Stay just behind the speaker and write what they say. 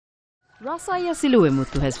Rasaya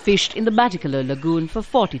Siluemuthu has fished in the Batticaloa lagoon for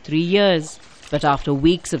 43 years. But after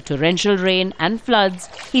weeks of torrential rain and floods,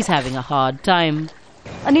 he's having a hard time.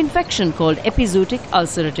 An infection called epizootic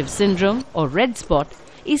ulcerative syndrome, or red spot,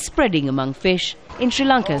 is spreading among fish in Sri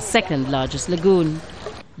Lanka's second largest lagoon.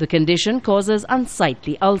 The condition causes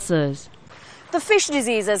unsightly ulcers. The fish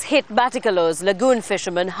disease has hit Batticaloa's lagoon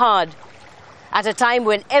fishermen hard. At a time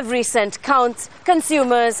when every cent counts,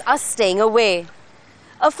 consumers are staying away,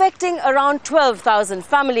 affecting around 12,000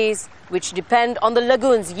 families which depend on the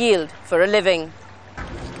lagoon's yield for a living.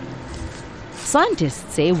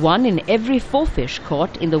 Scientists say 1 in every 4 fish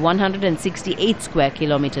caught in the 168 square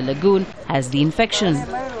kilometre lagoon has the infection.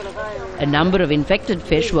 A number of infected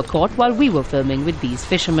fish were caught while we were filming with these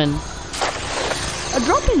fishermen. A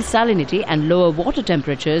drop in salinity and lower water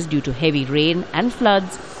temperatures due to heavy rain and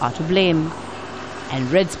floods are to blame.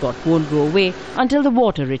 And red spot won't go away until the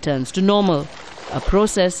water returns to normal, a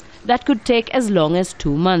process that could take as long as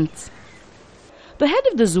 2 months. The head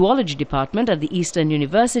of the zoology department at the Eastern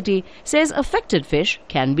University says affected fish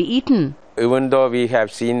can be eaten. Even though we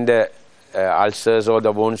have seen the ulcers or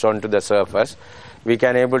the wounds onto the surface, we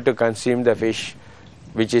can able to consume the fish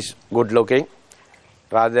which is good looking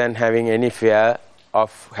rather than having any fear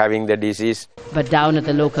of having the disease. But down at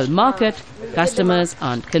the local market, customers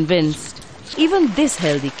aren't convinced. Even this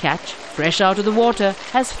healthy catch, fresh out of the water,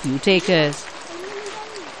 has few takers.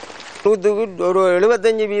 There's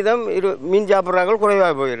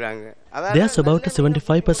about a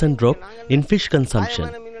 75% drop in fish consumption,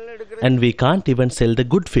 and we can't even sell the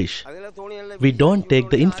good fish. We don't take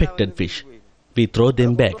the infected fish. We throw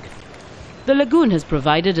them back. The lagoon has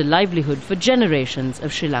provided a livelihood for generations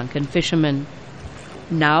of Sri Lankan fishermen.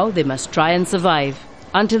 Now they must try and survive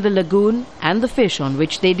until the lagoon and the fish on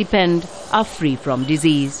which they depend are free from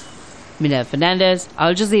disease. Minelle Fernandez,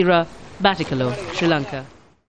 Al Jazeera, Batticaloa, Sri Lanka.